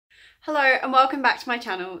Hello and welcome back to my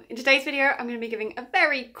channel. In today's video I'm going to be giving a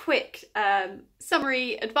very quick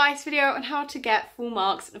summary advice video on how to get full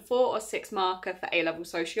marks in a 4 or 6 marker for A-Level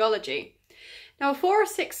Sociology. Now a 4 or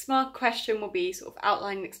 6 mark question will be sort of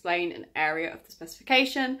outline and explain an area of the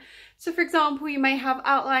specification. So for example you may have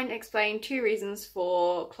outline and explain 2 reasons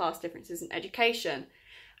for class differences in education,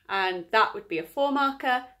 and that would be a 4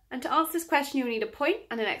 marker. And to answer this question you'll need a point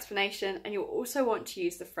and an explanation, and you'll also want to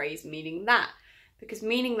use the phrase meaning that, because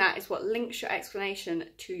meaning that is what links your explanation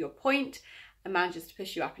to your point and manages to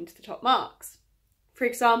push you up into the top marks. For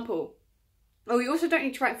example, we also don't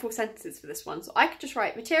need to write full sentences for this one, so I could just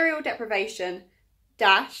write material deprivation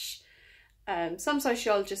dash. Some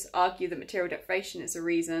sociologists argue that material deprivation is a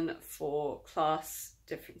reason for class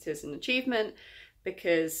differences in achievement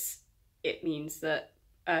because it means that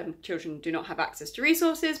children do not have access to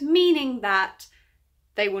resources, meaning that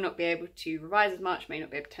they will not be able to revise as much, may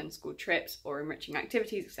not be able to attend school trips or enriching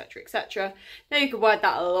activities, etc, etc. Now you could word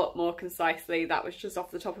that a lot more concisely, that was just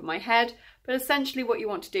off the top of my head, but essentially what you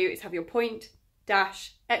want to do is have your point,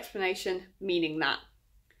 dash, explanation, meaning that.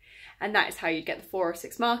 And that is how you get the 4 or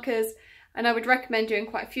 6 markers. And I would recommend doing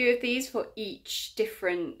quite a few of these for each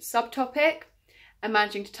different subtopic and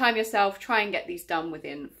managing to time yourself. Try and get these done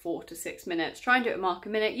within 4 to 6 minutes. Try and do it a mark a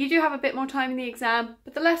minute. You do have a bit more time in the exam,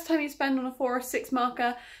 but the less time you spend on a 4 or 6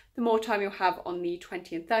 marker, the more time you'll have on the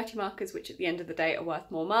 20 and 30 markers, which at the end of the day are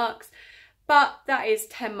worth more marks. But that is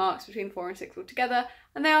 10 marks between 4 and 6 altogether,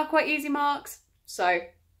 and they are quite easy marks, so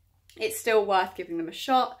it's still worth giving them a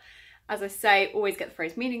shot. As I say, always get the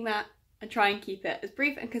phrase meaning that, and try and keep it as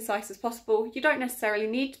brief and concise as possible. You don't necessarily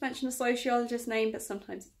need to mention a sociologist's name, but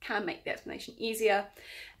sometimes it can make the explanation easier.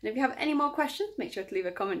 And if you have any more questions, make sure to leave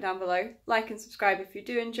a comment down below. Like and subscribe if you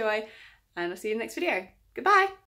do enjoy, and I'll see you in the next video. Goodbye!